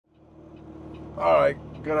All right,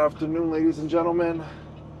 good afternoon, ladies and gentlemen.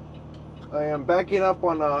 I am backing up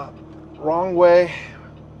on a wrong way,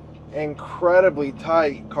 incredibly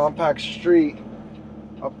tight, compact street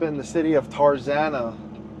up in the city of Tarzana.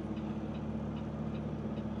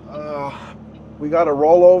 We got a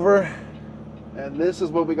rollover, and this is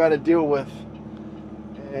what we got to deal with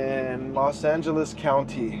in Los Angeles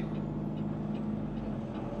County.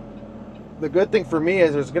 The good thing for me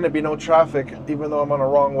is there's going to be no traffic, even though I'm on a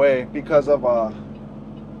wrong way, because of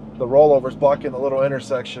the rollovers blocking the little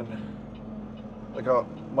intersection. Look how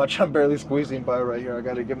much I'm barely squeezing by right here. I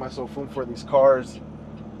got to give myself room for these cars.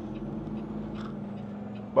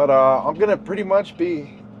 But I'm going to pretty much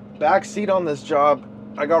be backseat on this job.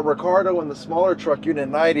 I got Ricardo in the smaller truck, Unit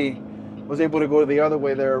 90, was able to go the other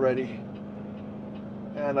way there already.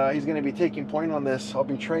 And he's going to be taking point on this. I'll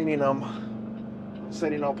be training him,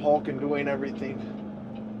 setting up Hulk and doing everything.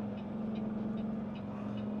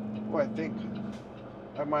 Oh, I think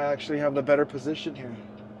I might actually have the better position here.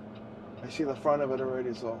 I see the front of it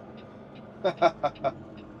already, so. I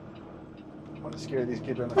want to scare these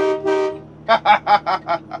kids right now.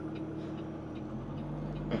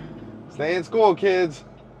 Stay in school, kids.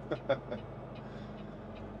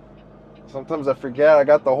 Sometimes I forget I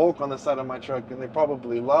got the Hulk on the side of my truck, and they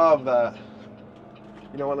probably love that.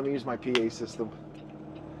 You know what? Let me use my PA system.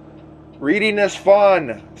 Reading is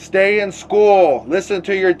fun. Stay in school. Listen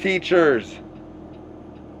to your teachers.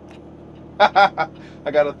 I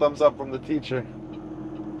got a thumbs up from the teacher.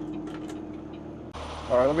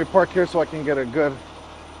 All right, let me park here so I can get a good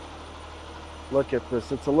look at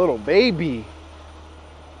this. It's a little baby.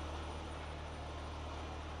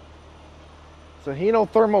 It's a Hino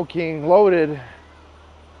Thermo King loaded.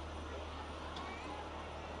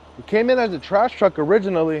 It came in as a trash truck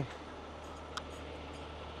originally.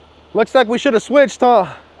 Looks like we should have switched,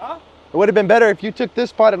 huh? Huh? It would have been better if you took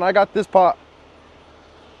this pot and I got this pot.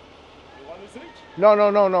 You want to switch? No.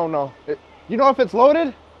 You know if it's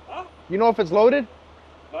loaded? Huh? You know if it's loaded?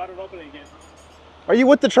 No, I don't open it again. Are you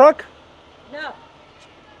with the truck? No.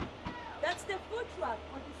 That's the food truck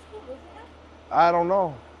for the school, isn't it? I don't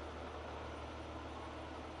know.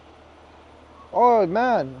 Oh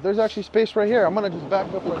man, there's actually space right here. I'm gonna just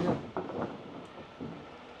back up right here.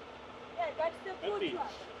 Yeah, that's the food Empty. truck.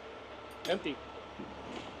 Empty.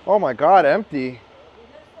 Oh my God, empty.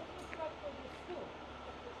 That's the food truck for the school.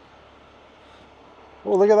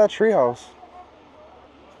 Oh, look at that treehouse.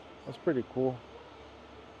 That's pretty cool.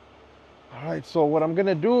 All right, so what I'm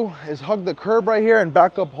gonna do is hug the curb right here and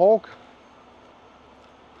back up Hulk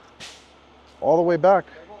all the way back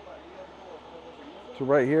to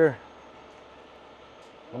right here.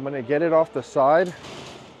 I'm gonna get it off the side,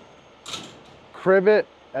 crib it,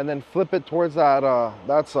 and then flip it towards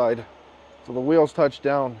that side so the wheels touch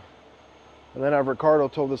down. And then have Ricardo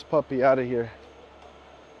tow this puppy out of here.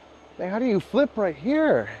 Hey, how do you flip right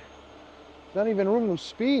here? There's not even room to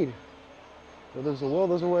speed. So there's a wheel,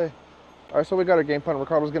 there's a way. All right, so we got a game plan.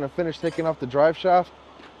 Ricardo's gonna finish taking off the drive shaft.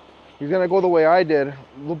 He's gonna go the way I did,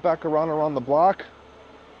 loop back around the block,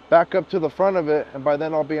 back up to the front of it, and by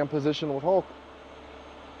then I'll be in position with Hulk.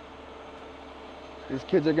 These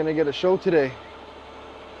kids are gonna get a show today.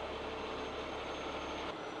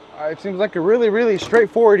 It seems like a really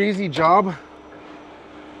straightforward, easy job.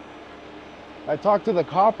 I talked to the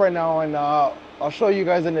cop right now, and I'll show you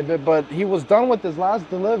guys in a bit, but he was done with his last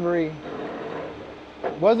delivery.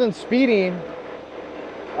 Wasn't speeding.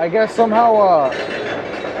 I guess somehow,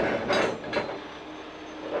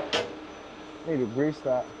 need to grease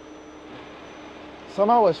that.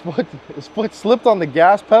 Somehow his foot slipped on the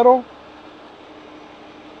gas pedal.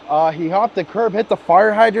 He hopped the curb, hit the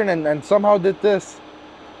fire hydrant, and somehow did this.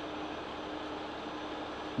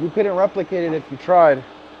 You couldn't replicate it if you tried.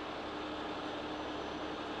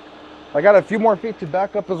 I got a few more feet to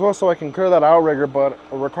back up as well so I can clear that outrigger, but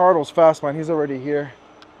Ricardo's fast, man. He's already here.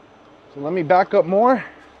 So let me back up more.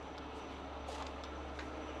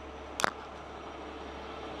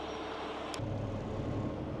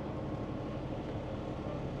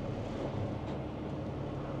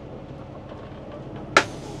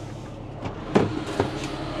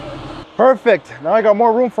 Perfect. Now I got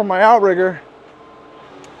more room for my outrigger.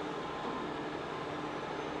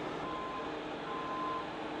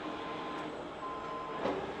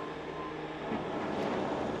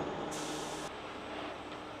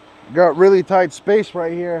 Got really tight space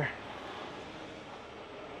right here.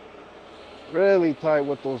 Really tight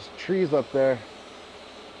with those trees up there.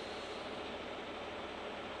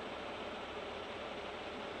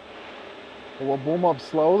 It will boom up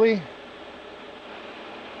slowly.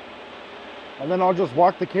 And then I'll just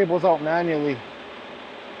walk the cables out manually.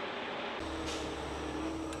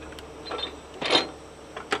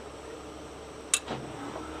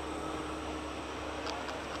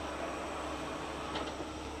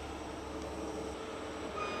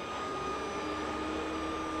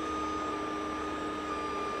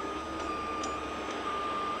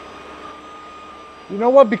 You know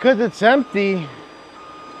what? Because it's empty,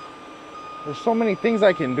 there's so many things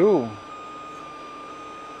I can do.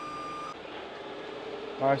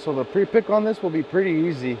 All right, so the pre-pick on this will be pretty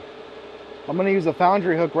easy. I'm gonna use a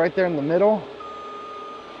foundry hook right there in the middle.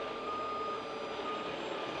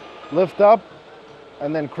 Lift up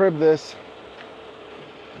and then crib this.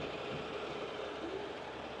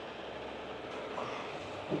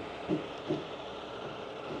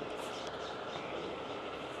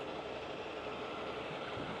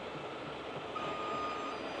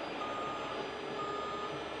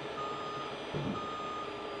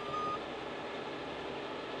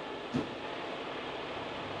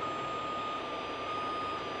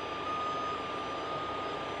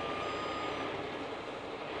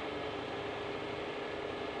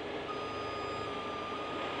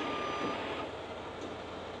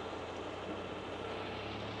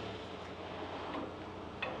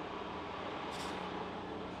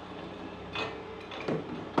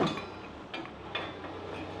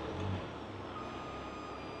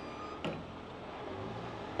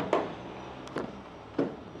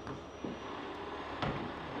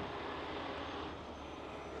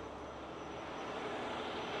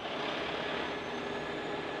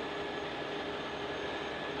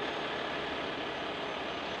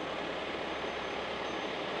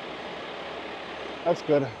 That's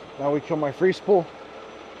good. Now we kill my free spool.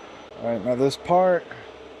 All right, now this part,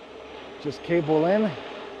 just cable in. You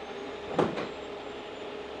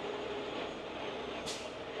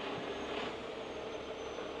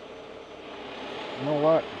know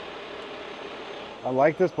what? I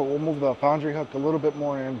like this, but we'll move the foundry hook a little bit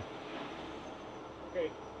more in. Okay,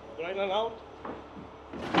 right on out.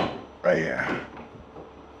 Right here.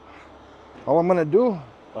 All I'm gonna do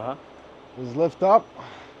is lift up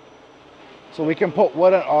so we can put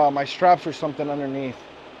my straps or something underneath.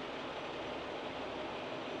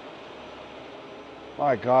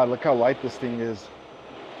 My God, look how light this thing is.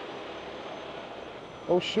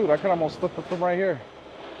 Oh shoot, I could almost flip it from right here.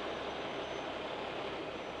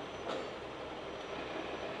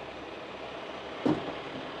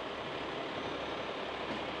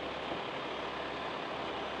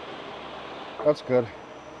 That's good.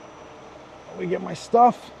 Let me get my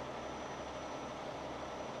stuff.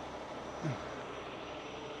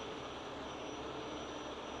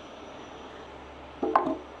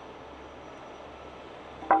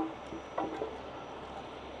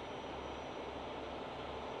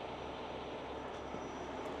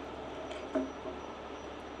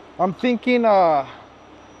 I'm thinking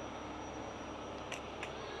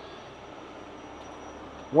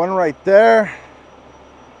one right there.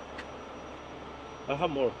 I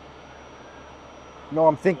have more. No,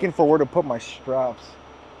 I'm thinking for where to put my straps.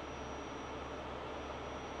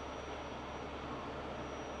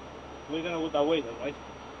 We're gonna put that way then, right?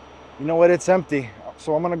 You know what? It's empty.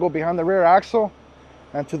 So I'm gonna go behind the rear axle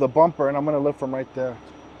and to the bumper, and I'm gonna lift from right there.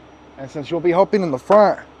 And since you'll be helping in the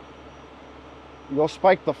front, you'll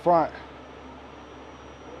spike the front.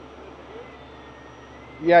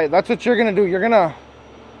 Yeah, that's what you're gonna do. You're gonna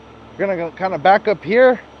kind of back up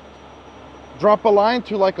here, drop a line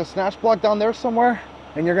to like a snatch block down there somewhere,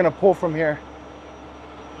 and you're gonna pull from here.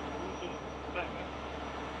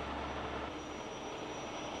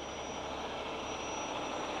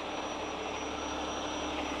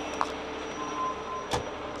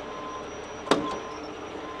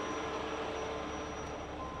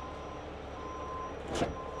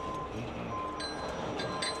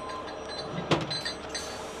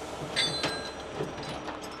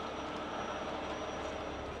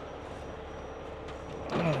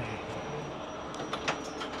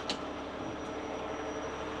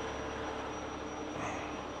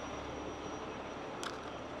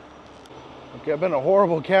 Okay, I've been a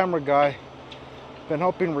horrible camera guy. Been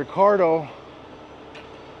helping Ricardo.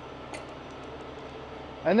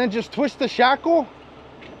 And then just twist the shackle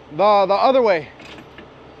the other way.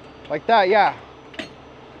 Like that, yeah.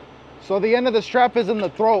 So the end of the strap is in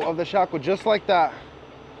the throat of the shackle, just like that.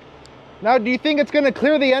 Now, do you think it's gonna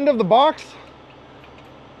clear the end of the box?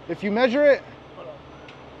 If you measure it?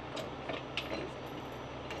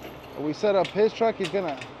 We set up his truck, he's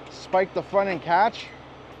gonna spike the front and catch.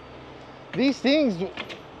 These things,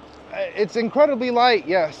 it's incredibly light,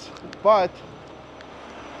 yes, but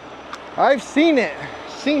I've seen it,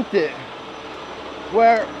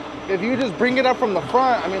 where if you just bring it up from the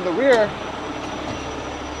front, I mean the rear,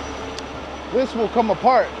 this will come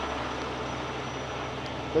apart.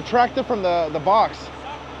 The tractor from the box.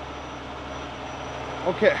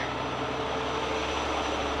 Okay.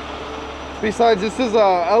 Besides, this is a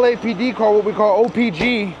LAPD car, what we call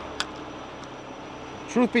OPG.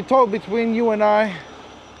 Truth be told, between you and I,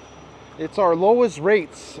 It's our lowest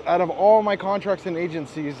rates out of all my contracts and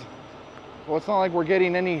agencies. Well, it's not like we're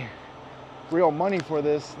getting any real money for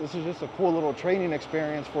this. This is just a cool little training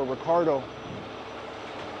experience for Ricardo.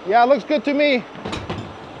 Yeah, it looks good to me.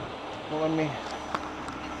 Well, let me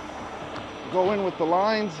go in with the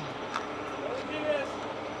lines.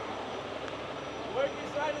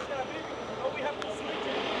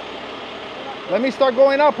 Let me start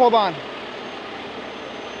going up, hold on.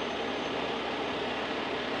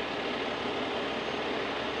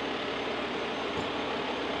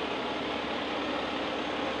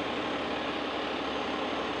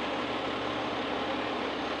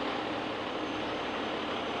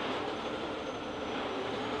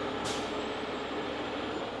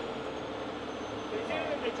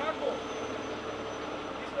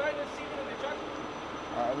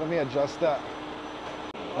 Let me adjust that.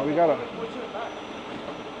 Oh, we gotta.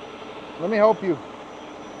 Let me help you.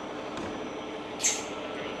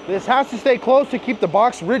 This has to stay close to keep the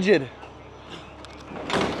box rigid.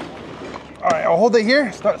 All right, I'll hold it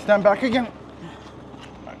here. Stand back again.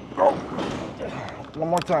 Go. One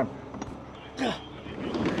more time.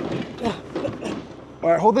 All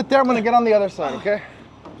right, hold it there. I'm gonna get on the other side, okay?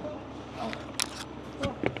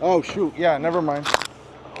 Oh shoot, yeah, never mind.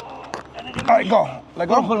 All right, go. Let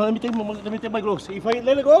go. Hold on, let me take my gloves. If I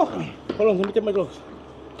let it go, hold on, let me take my gloves.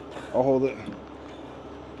 I'll hold it.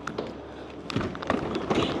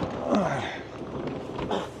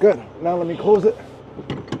 Good. Now let me close it.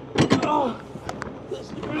 Oh,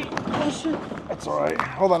 that's great. Oh shit. That's all right.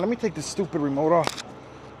 Hold on. Let me take this stupid remote off.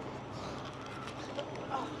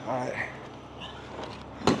 All right.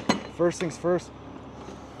 First things first.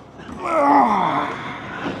 All right.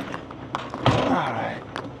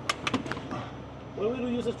 When will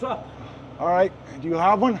you use a strap? All right. Do you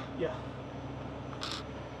have one? Yeah.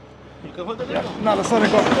 You can hold it Yeah. there. No, let's let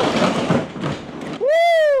it go.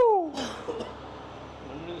 Woo!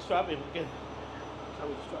 I'm going to strap it. Okay. Start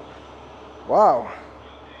with the strap. Wow.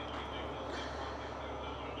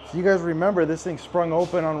 So you guys remember this thing sprung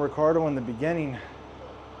open on Ricardo in the beginning.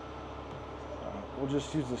 We'll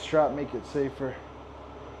just use the strap, make it safer.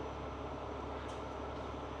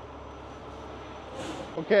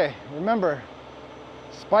 Okay, remember,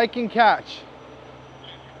 spike and catch.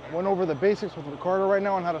 I went over the basics with Ricardo right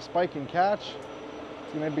now on how to spike and catch.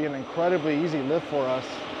 It's going to be an incredibly easy lift for us.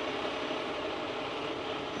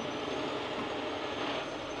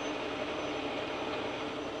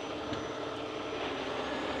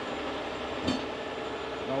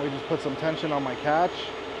 Now we just put some tension on my catch.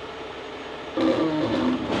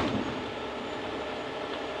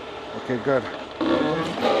 Okay, good.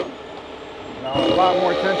 Now a lot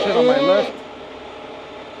more tension on my lift.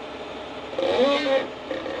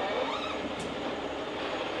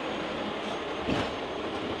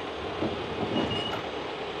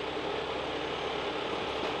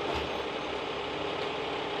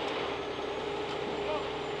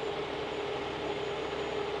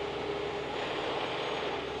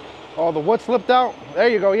 Oh, the wood slipped out? There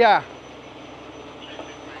you go, yeah.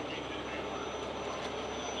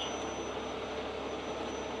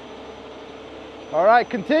 All right,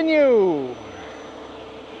 continue.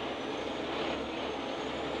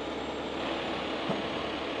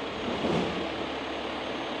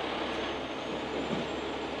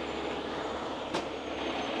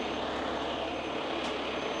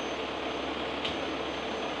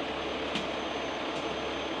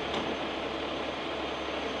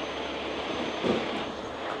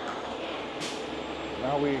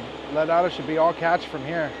 Now we let out, it should be all catch from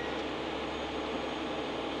here.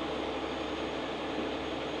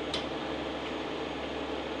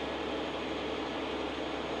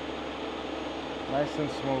 Nice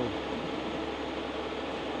and smooth.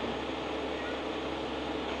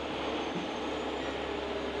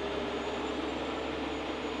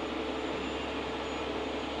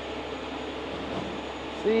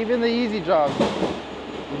 See, even the easy jobs,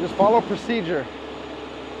 you just follow procedure.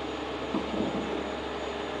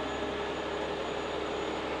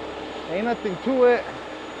 Ain't nothing to it.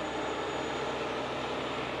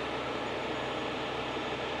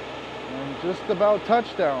 And just about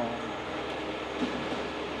touchdown.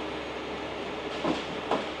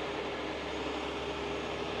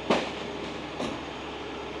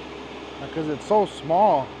 Because it's so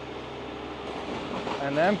small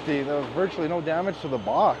and empty, there's virtually no damage to the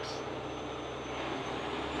box.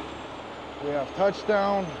 We have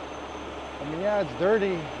touchdown. I mean, yeah, it's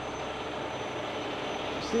dirty.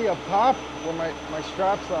 See up top where my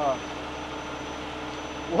straps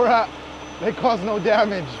were at, they caused no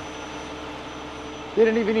damage.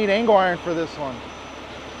 Didn't even need angle iron for this one.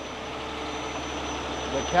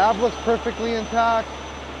 The cab looks perfectly intact.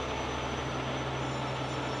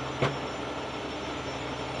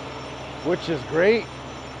 which is great.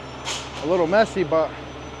 A little messy, but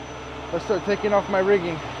let's start taking off my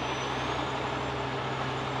rigging.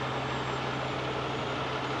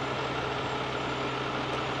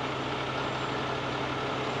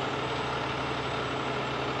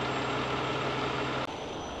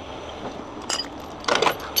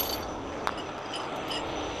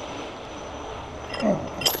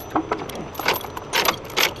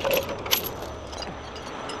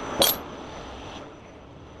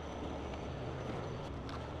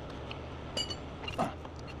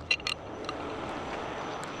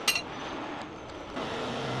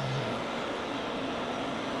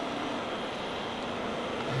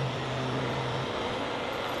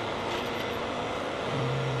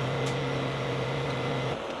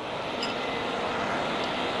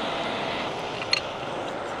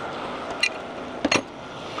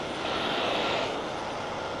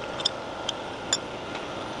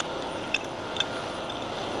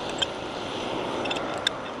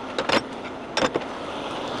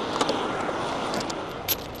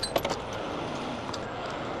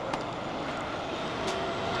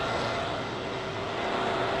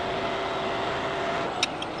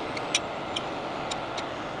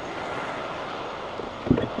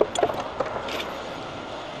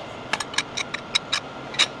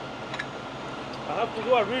 I have to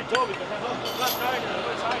do a rear toe because I have the flat tire on the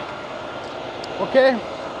right side. Okay,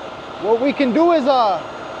 what we can do is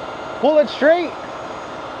pull it straight,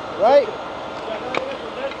 right?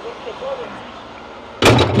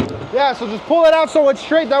 Yeah, so just pull it out so it's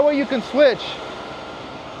straight, that way you can switch.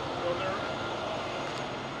 Well,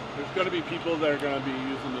 there's going to be people that are going to be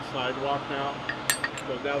using the sidewalk now.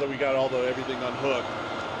 So now that we got everything unhooked.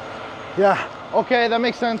 Yeah, okay, that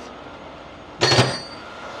makes sense.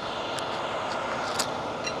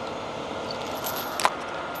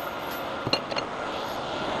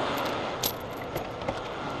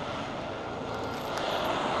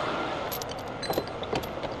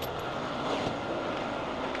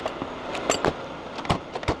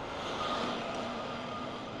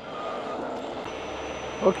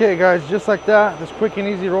 Okay guys, just like that, this quick and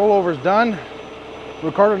easy rollover is done.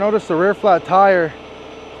 Ricardo noticed the rear flat tire,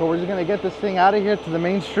 so we're just gonna get this thing out of here to the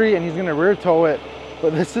main street and he's gonna rear tow it.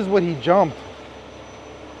 But this is what he jumped.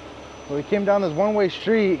 So he came down this one-way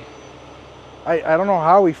street. I don't know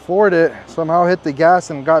how he floored it, somehow hit the gas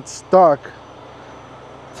and got stuck.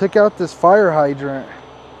 Took out this fire hydrant.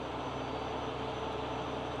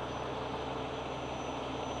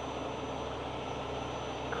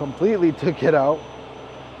 Completely took it out.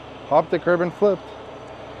 Hopped the curb and flipped.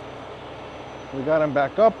 We got him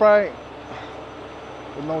back upright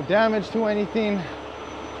with no damage to anything.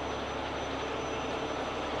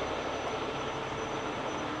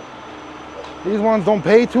 These ones don't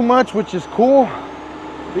pay too much, which is cool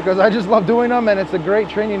because I just love doing them and it's a great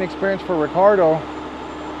training experience for Ricardo.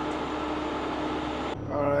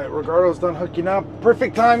 All right, Ricardo's done hooking up.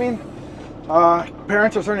 Perfect timing.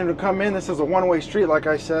 Parents are starting to come in. This is a one-way street, like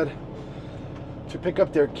I said, to pick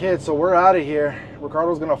up their kids, so we're out of here.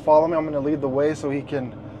 Ricardo's gonna follow me. I'm gonna lead the way so he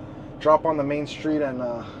can drop on the main street and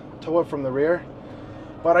tow it from the rear.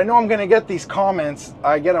 But I know I'm gonna get these comments.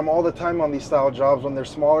 I get them all the time on these style jobs when they're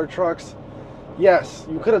smaller trucks. Yes,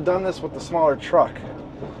 you could have done this with the smaller truck.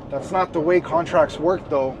 That's not the way contracts work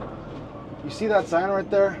though. You see that sign right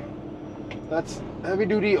there? That's heavy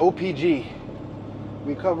duty OPG.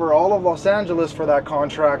 We cover all of Los Angeles for that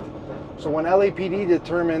contract. So when LAPD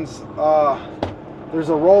determines there's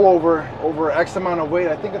a rollover over X amount of weight,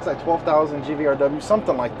 I think it's like 12,000 GVRW,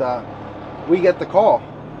 something like that, we get the call.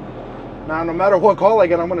 Now, no matter what call I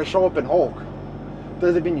get, I'm gonna show up in Hulk.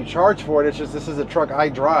 Doesn't mean you charge for it, it's just this is a truck I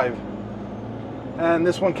drive. And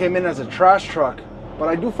this one came in as a trash truck. But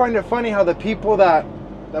I do find it funny how the people that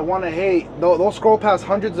wanna hate, they'll scroll past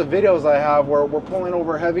hundreds of videos I have where we're pulling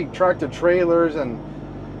over heavy tractor trailers and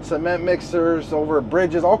cement mixers over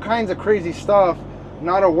bridges, all kinds of crazy stuff,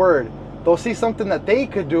 not a word. They'll see something that they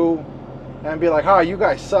could do and be like, "Ah, you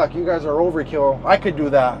guys suck, you guys are overkill, I could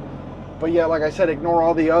do that." But yeah, like I said, ignore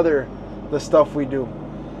all the stuff we do.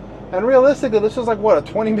 And realistically, this was like, what, a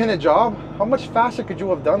 20-minute job? How much faster could you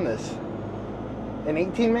have done this? In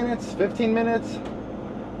 18 minutes, 15 minutes?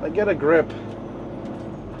 Like, get a grip.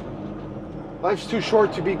 Life's too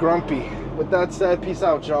short to be grumpy. With that said, peace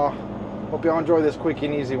out, y'all. Hope y'all enjoy this quick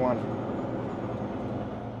and easy one.